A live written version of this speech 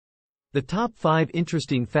The top 5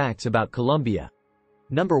 interesting facts about Colombia.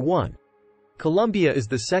 Number 1. Colombia is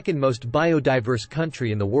the second most biodiverse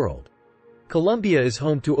country in the world. Colombia is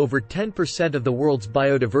home to over 10% of the world's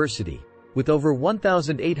biodiversity, with over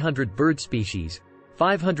 1,800 bird species,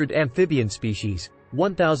 500 amphibian species,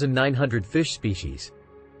 1,900 fish species,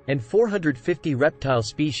 and 450 reptile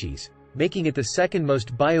species, making it the second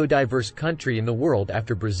most biodiverse country in the world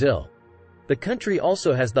after Brazil. The country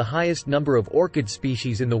also has the highest number of orchid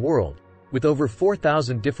species in the world, with over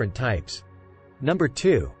 4,000 different types. Number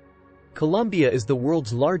 2. Colombia is the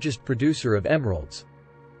world's largest producer of emeralds.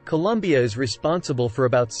 Colombia is responsible for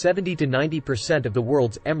about 70 to 90% of the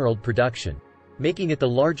world's emerald production, making it the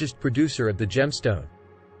largest producer of the gemstone.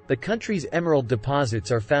 The country's emerald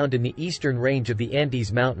deposits are found in the eastern range of the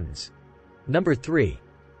Andes Mountains. Number 3.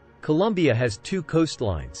 Colombia has 2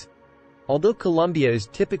 coastlines. Although Colombia is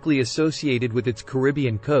typically associated with its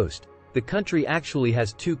Caribbean coast, the country actually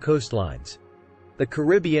has 2 coastlines: the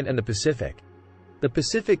Caribbean and the Pacific. The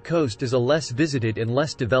Pacific coast is a less visited and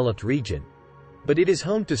less developed region, but it is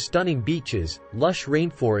home to stunning beaches, lush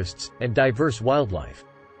rainforests, and diverse wildlife.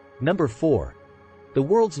 Number 4. The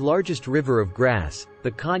world's largest river of grass,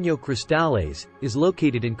 the Caño Cristales, is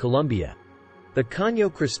located in Colombia. The Caño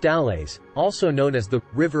Cristales, also known as the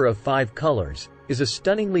River of 5 Colors, is a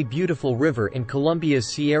stunningly beautiful river in Colombia's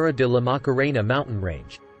Sierra de la Macarena mountain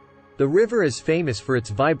range. The river is famous for its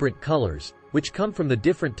vibrant colors, which come from the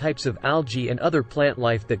different types of algae and other plant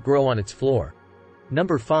life that grow on its floor.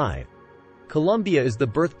 Number 5. Colombia is the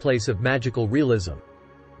birthplace of magical realism.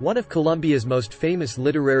 One of Colombia's most famous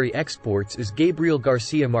literary exports is Gabriel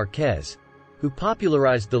García Márquez, who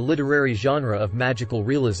popularized the literary genre of magical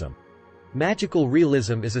realism. Magical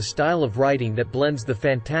realism is a style of writing that blends the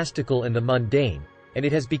fantastical and the mundane, and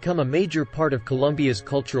it has become a major part of Colombia's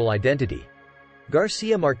cultural identity.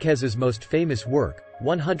 García Márquez's most famous work,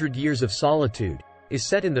 100 Years of Solitude, is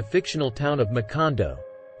set in the fictional town of Macondo,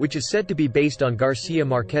 which is said to be based on García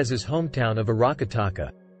Márquez's hometown of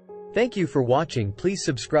Aracataca. Thank you for watching. Please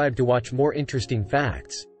subscribe to watch more interesting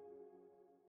facts.